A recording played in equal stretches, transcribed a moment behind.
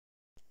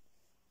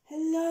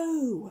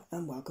Hello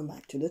and welcome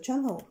back to the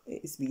channel.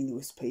 It is me,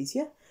 Lewis Plays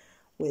here,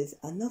 with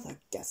another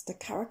Guess the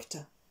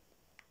Character.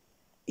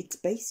 It's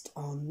based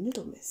on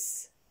Little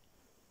Miss.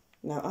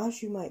 Now,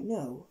 as you might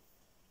know,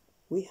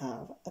 we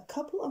have a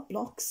couple of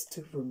blocks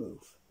to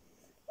remove.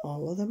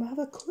 All of them have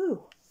a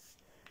clue.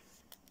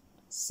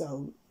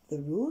 So the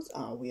rules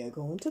are we are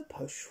going to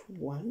push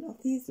one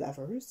of these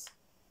levers.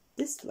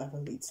 This lever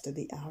leads to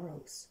the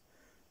arrows,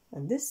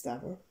 and this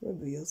lever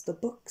reveals the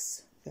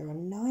books. There are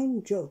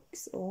 9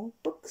 jokes or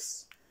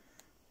books.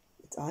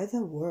 It's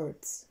either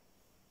words.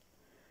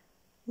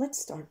 Let's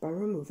start by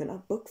removing a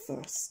book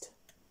first.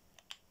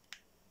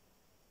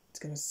 It's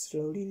going to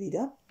slowly lead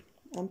up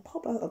and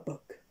pop out a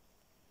book.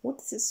 What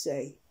does it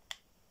say?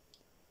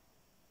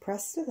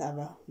 Press the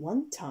lever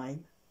 1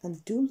 time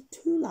and do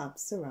 2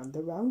 laps around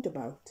the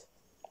roundabout.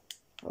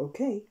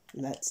 Okay,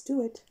 let's do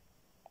it.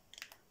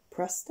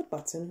 Press the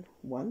button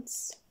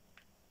once.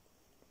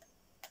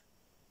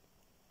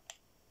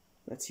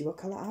 Let's see what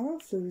colour arrow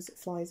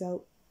flies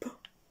out.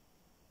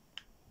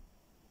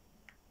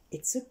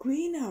 It's a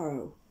green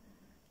arrow.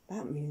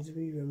 That means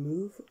we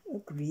remove a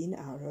green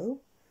arrow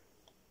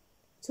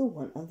to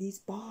one of these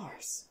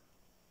bars.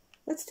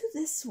 Let's do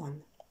this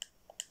one.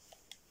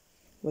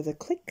 With a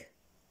click.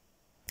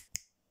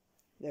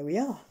 There we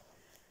are.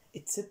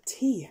 It's a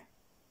T.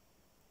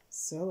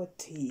 So a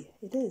T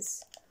it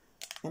is.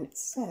 And it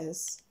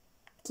says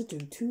to do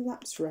 2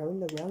 laps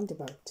round the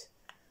roundabout.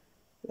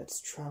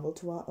 Let's travel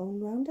to our own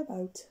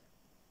roundabout.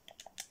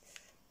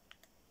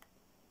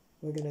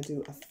 We're going to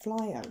do a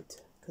fly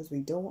out because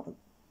we don't want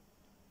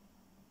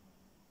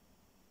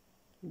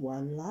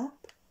 1 lap,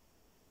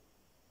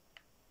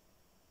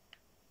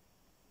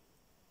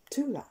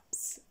 2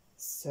 laps.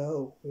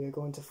 So we are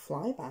going to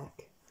fly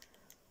back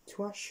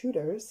to our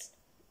shooters.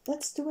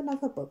 Let's do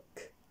another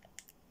book.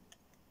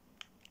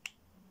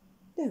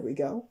 There we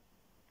go.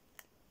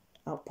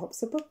 Out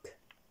pops a book.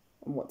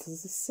 And what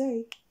does it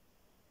say?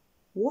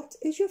 What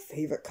is your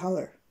favourite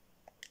colour?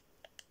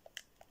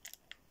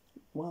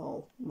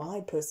 Well, my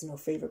personal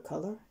favourite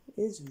colour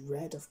is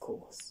red, of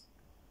course.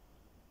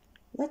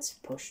 Let's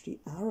push the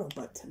arrow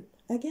button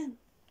again.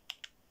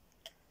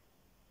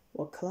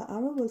 What colour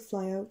arrow will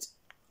fly out?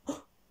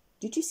 Oh,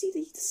 did you see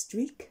the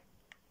streak?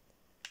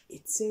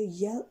 It's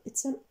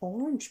an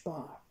orange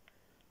bar.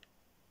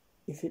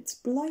 If it's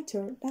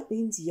brighter, that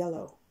means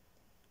yellow,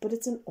 but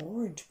it's an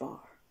orange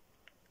bar.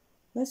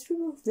 Let's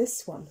remove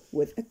this one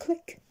with a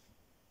click.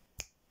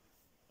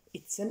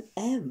 It's an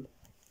M.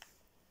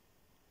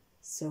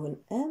 So an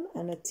M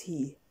and a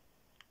T.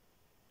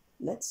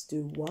 Let's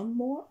do 1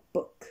 more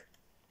book.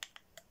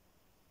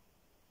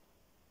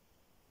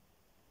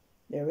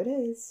 There it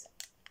is.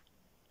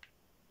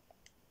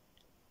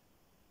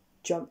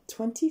 Jump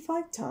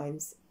 25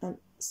 times and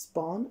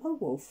spawn a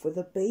wolf with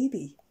a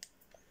baby.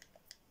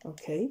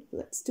 Okay,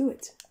 let's do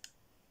it.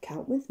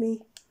 Count with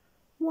me.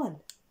 1,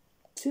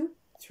 2,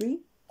 3,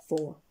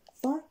 4,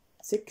 5,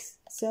 6,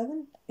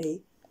 7,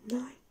 8,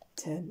 9,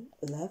 10,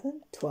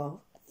 11,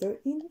 12,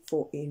 13,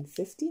 14,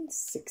 15,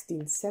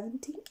 16,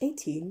 17,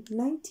 18,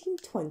 19,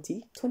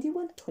 20,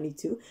 21,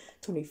 22,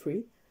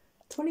 23,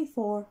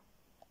 24,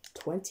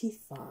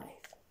 25.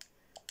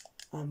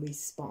 And we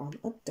spawn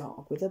a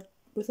dog with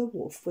a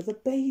wolf with a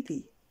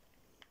baby.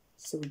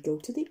 So we go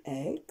to the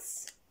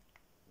eggs.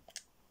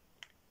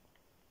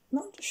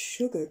 Not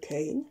sugar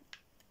cane.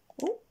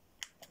 Oh.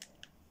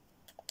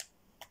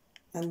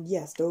 And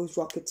yes, those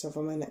rockets are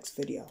for my next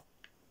video.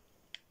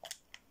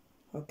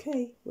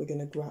 Okay, we're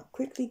going to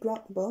quickly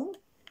grab the bone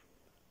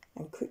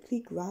and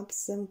quickly grab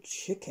some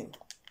chicken.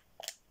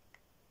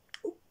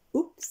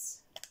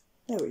 Oops,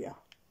 there we are.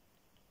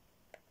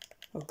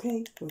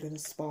 Okay, we're going to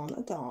spawn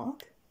a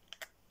dog,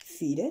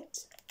 feed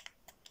it.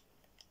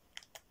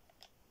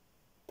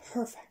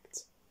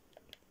 Perfect.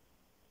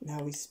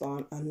 Now we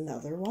spawn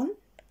another one.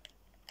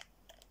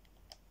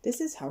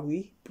 This is how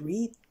we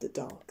breed the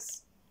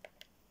dogs.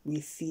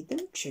 We feed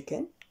them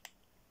chicken.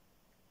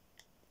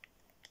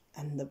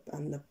 And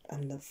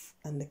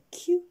the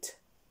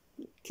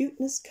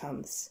cuteness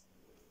comes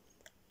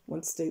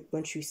once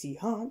you see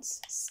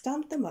hearts.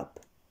 Stand them up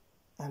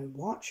and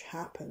watch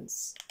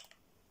happens.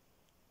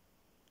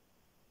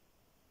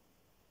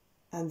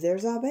 And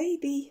there's our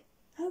baby.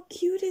 How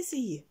cute is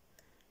he?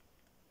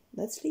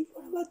 Let's leave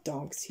one of our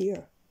dogs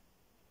here.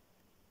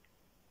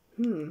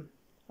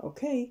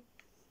 Okay,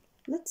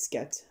 let's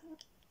get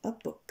a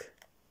book.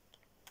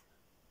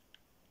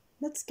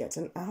 Let's get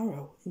an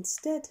arrow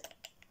instead.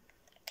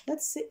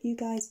 Let's sit you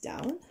guys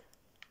down.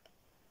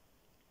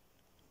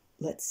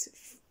 Let's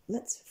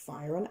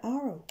fire an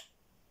arrow.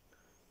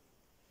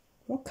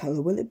 What colour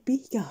will it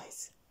be,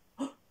 guys?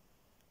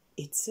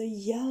 It's a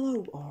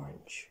yellow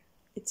orange.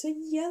 It's a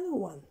yellow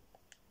one.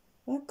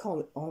 I call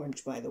it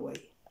orange, by the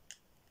way.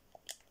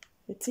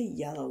 It's a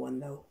yellow one,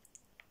 though.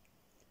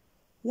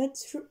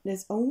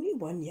 There's only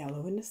 1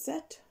 yellow in the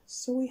set,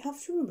 so we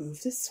have to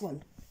remove this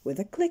one with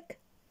a click.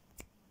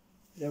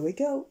 There we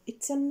go.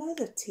 It's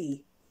another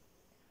T.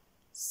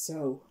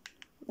 So,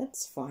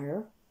 let's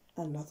fire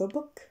another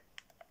book.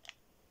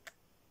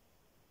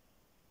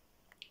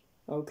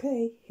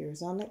 Okay,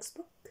 here's our next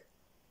book.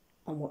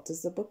 And what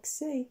does the book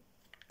say?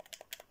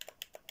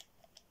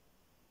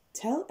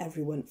 Tell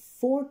everyone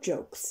 4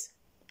 jokes.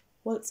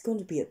 Well, it's going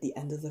to be at the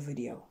end of the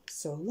video,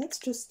 so let's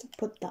just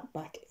put that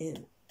back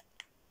in.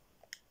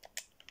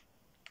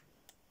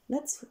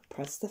 Let's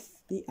press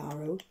the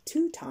arrow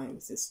 2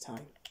 times this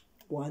time.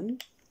 1,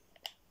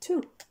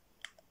 2.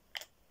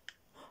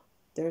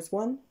 There's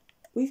one.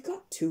 We've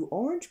got 2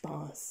 orange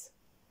bars.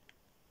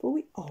 But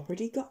we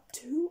already got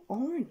 2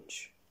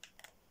 orange.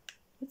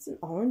 That's an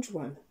orange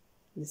one.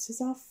 This is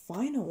our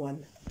final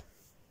one.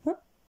 Huh?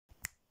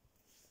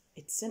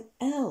 It's an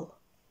L.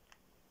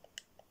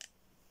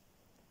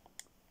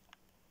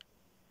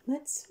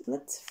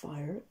 Let's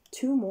fire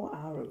 2 more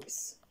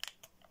arrows.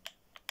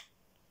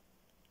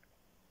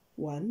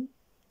 1,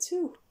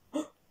 2.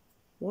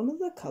 One of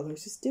the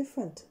colors is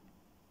different.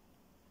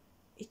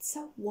 It's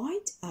a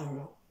white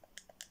arrow.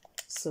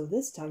 So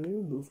this time we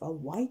remove a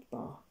white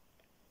bar.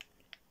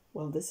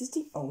 Well, this is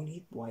the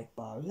only white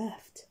bar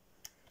left.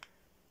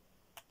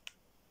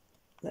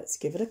 Let's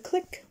give it a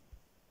click.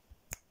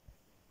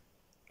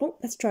 Oh,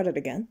 let's try that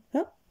again.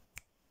 Huh?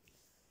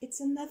 It's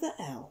another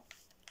L.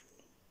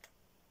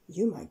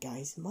 You, my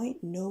guys,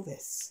 might know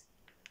this.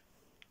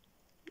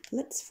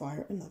 Let's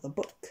fire another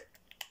book.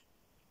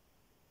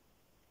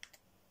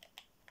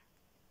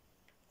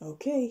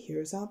 Okay,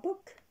 here's our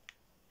book.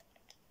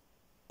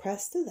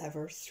 Press the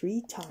lever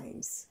 3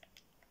 times.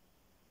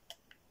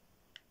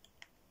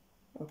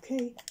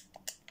 Okay.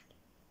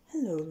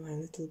 Hello, my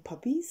little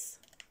puppies.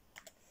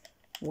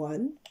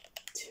 1,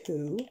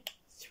 2,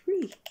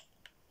 3.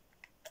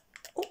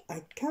 Oh,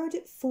 I carried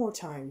it 4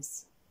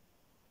 times.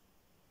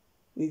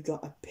 We've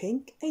got a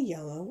pink, a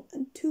yellow,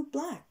 and 2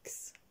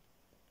 blacks.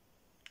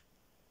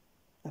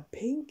 A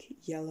pink,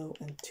 yellow,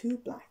 and 2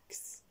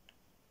 blacks.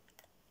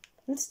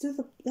 Let's do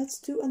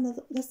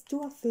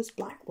our first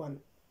black one,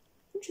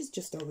 which is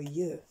just over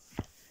here.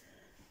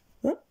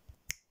 Huh?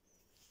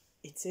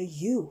 It's a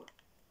U.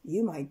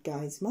 You, my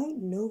guys, might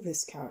know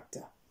this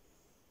character.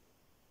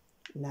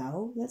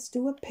 Now let's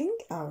do a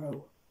pink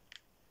arrow.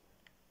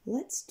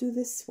 Let's do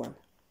this one.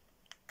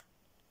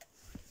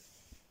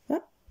 Huh?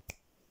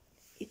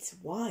 It's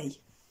Y.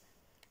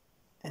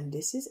 And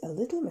this is a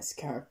Little Miss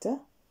character.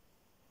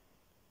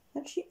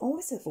 And she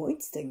always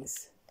avoids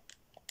things.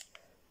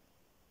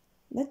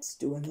 Let's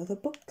do another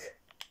book.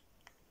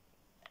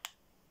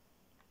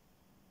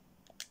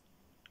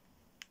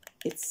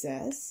 It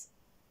says,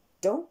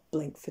 don't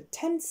blink for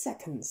 10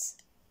 seconds.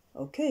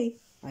 Okay,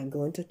 I'm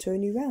going to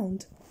turn you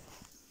round.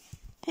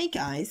 Hey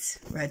guys,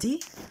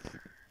 ready?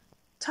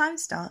 Time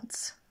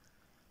starts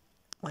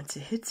once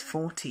it hits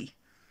 40.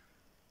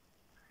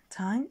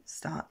 Time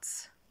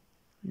starts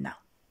now.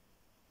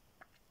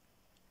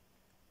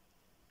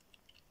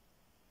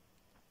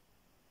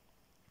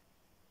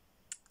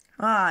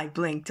 Ah, I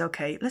blinked.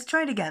 Okay, let's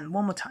try it again.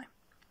 One more time.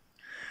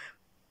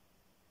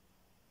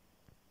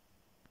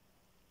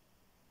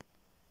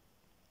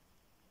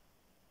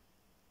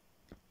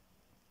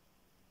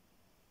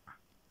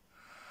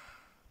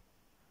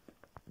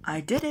 I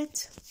did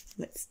it.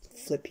 Let's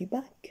flip you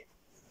back.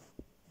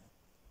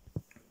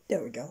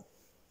 There we go.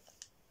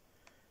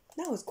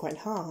 That was quite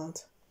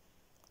hard.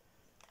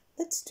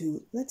 Let's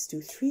do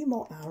 3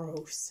 more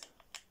arrows.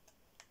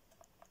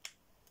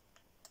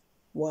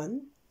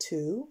 1,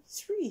 2,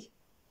 3.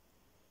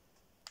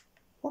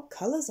 What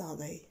colors are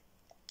they?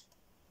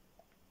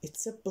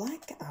 It's a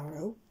black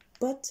arrow,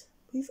 but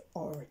we've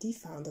already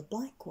found a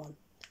black one.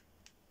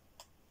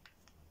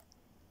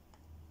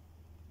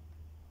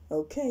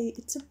 Okay,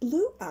 it's a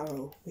blue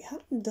arrow. We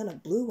haven't done a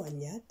blue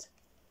one yet.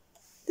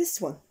 This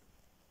one.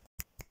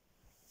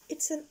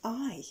 It's an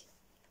I.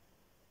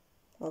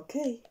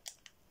 Okay,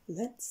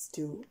 let's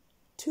do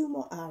 2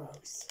 more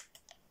arrows.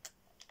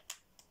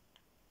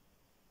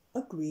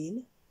 A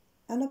green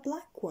and a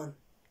black one.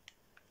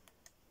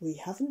 We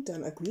haven't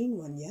done a green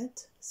one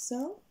yet,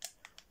 so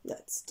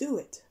let's do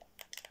it.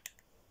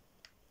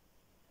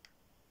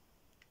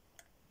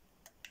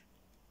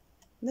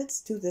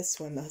 Let's do this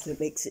one as it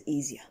makes it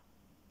easier.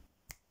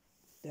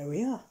 There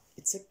we are.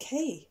 It's a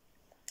K.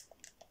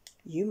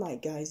 You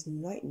guys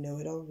might know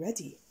it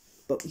already,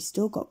 but we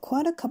still got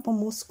quite a couple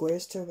more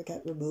squares to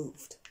get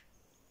removed.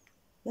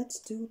 Let's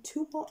do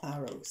 2 more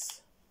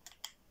arrows.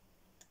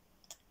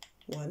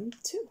 1,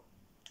 2.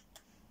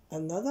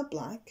 Another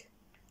black.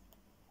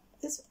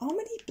 How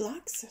many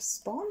blacks are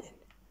spawning?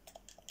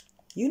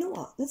 You know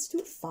what? Let's do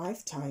it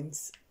 5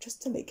 times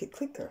just to make it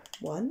quicker.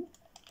 1,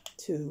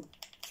 2,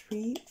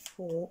 3,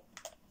 4,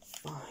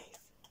 5.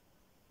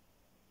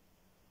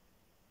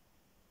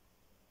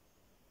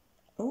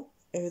 Oh,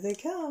 here they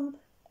come.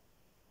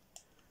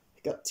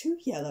 We got 2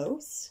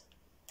 yellows,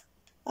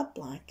 a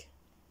black,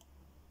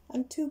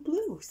 and 2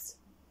 blues.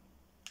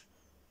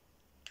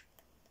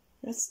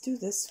 Let's do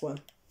this one,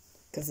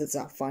 because it's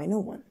our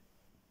final one.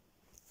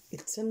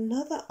 It's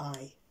another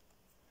I.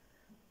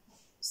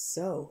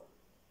 So,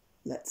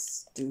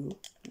 let's do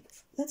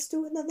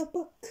another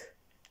book.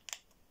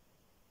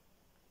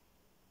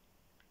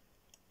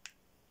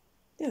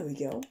 There we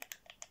go.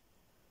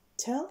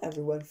 Tell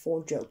everyone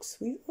 4 jokes.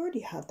 We've already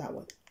had that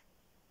one.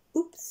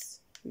 Oops,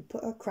 we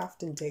put a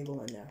crafting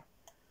table in there.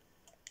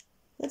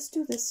 Let's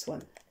do this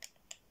one.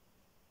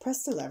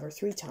 Press the lever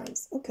 3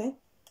 times. Okay.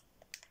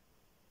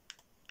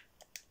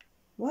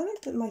 Why did I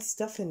put my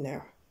stuff in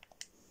there?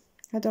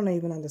 I don't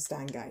even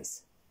understand,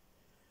 guys.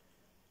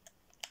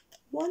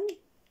 1,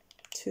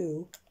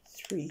 2,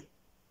 3.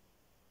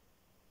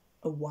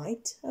 A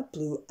white, a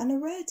blue, and a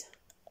red.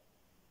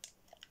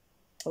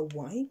 A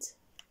white,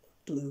 a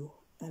blue,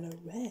 and a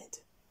red.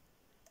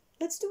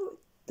 Let's do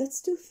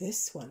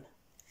this one.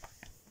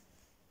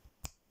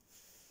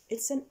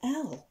 It's an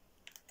L.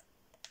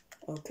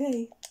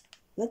 Okay,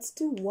 let's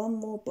do one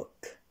more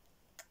book.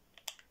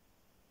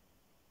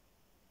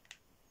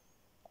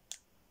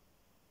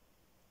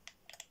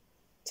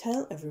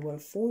 Tell everyone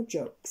 4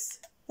 jokes.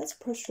 Let's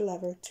push the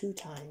lever 2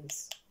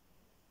 times.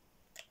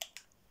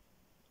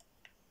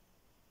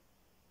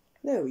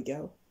 There we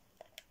go.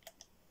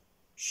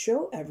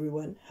 Show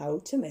everyone how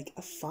to make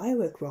a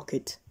firework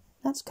rocket.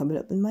 That's coming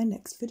up in my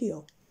next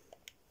video.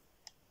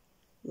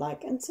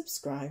 Like and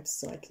subscribe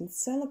so I can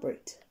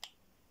celebrate.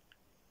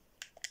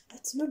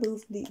 Let's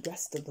remove the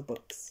rest of the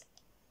books.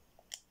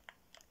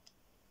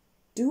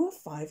 Do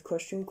a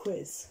 5-question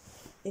quiz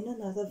in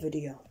another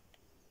video.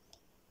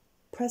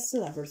 Press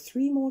the lever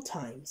 3 more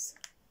times.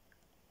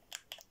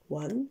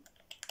 1,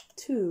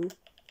 2,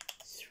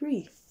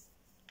 3.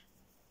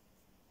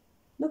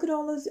 Look at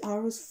all those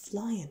arrows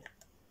flying.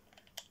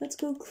 Let's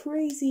go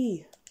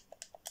crazy.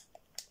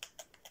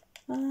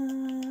 Look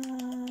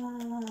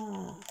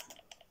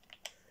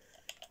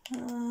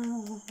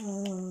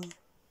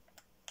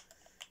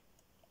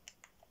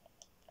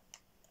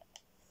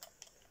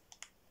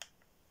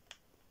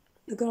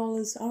at all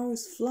those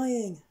arrows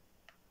flying.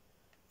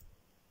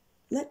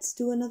 Let's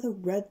do another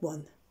red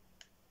one.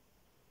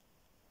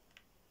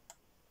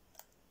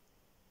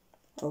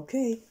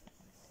 Okay.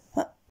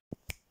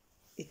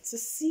 It's a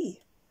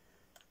C.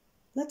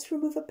 Let's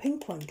remove a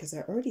pink one because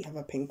I already have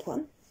a pink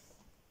one.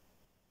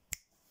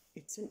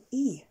 It's an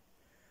E.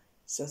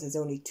 So there's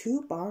only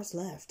 2 bars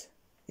left.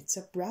 It's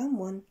a brown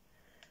one.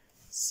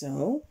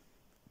 So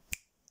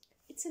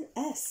it's an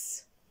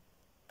S.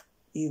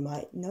 You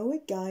might know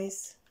it,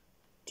 guys.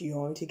 Do you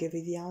want me to give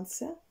you the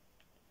answer?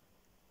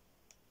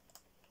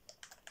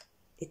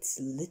 It's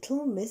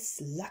Little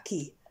Miss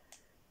Lucky.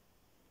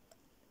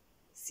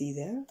 See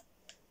there?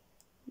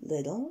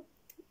 Little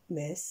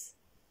Miss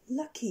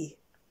Lucky.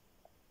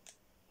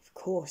 Of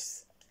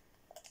course.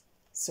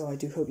 So I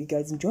do hope you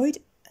guys enjoyed,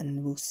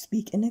 and we'll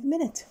speak in a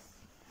minute.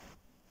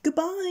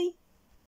 Goodbye.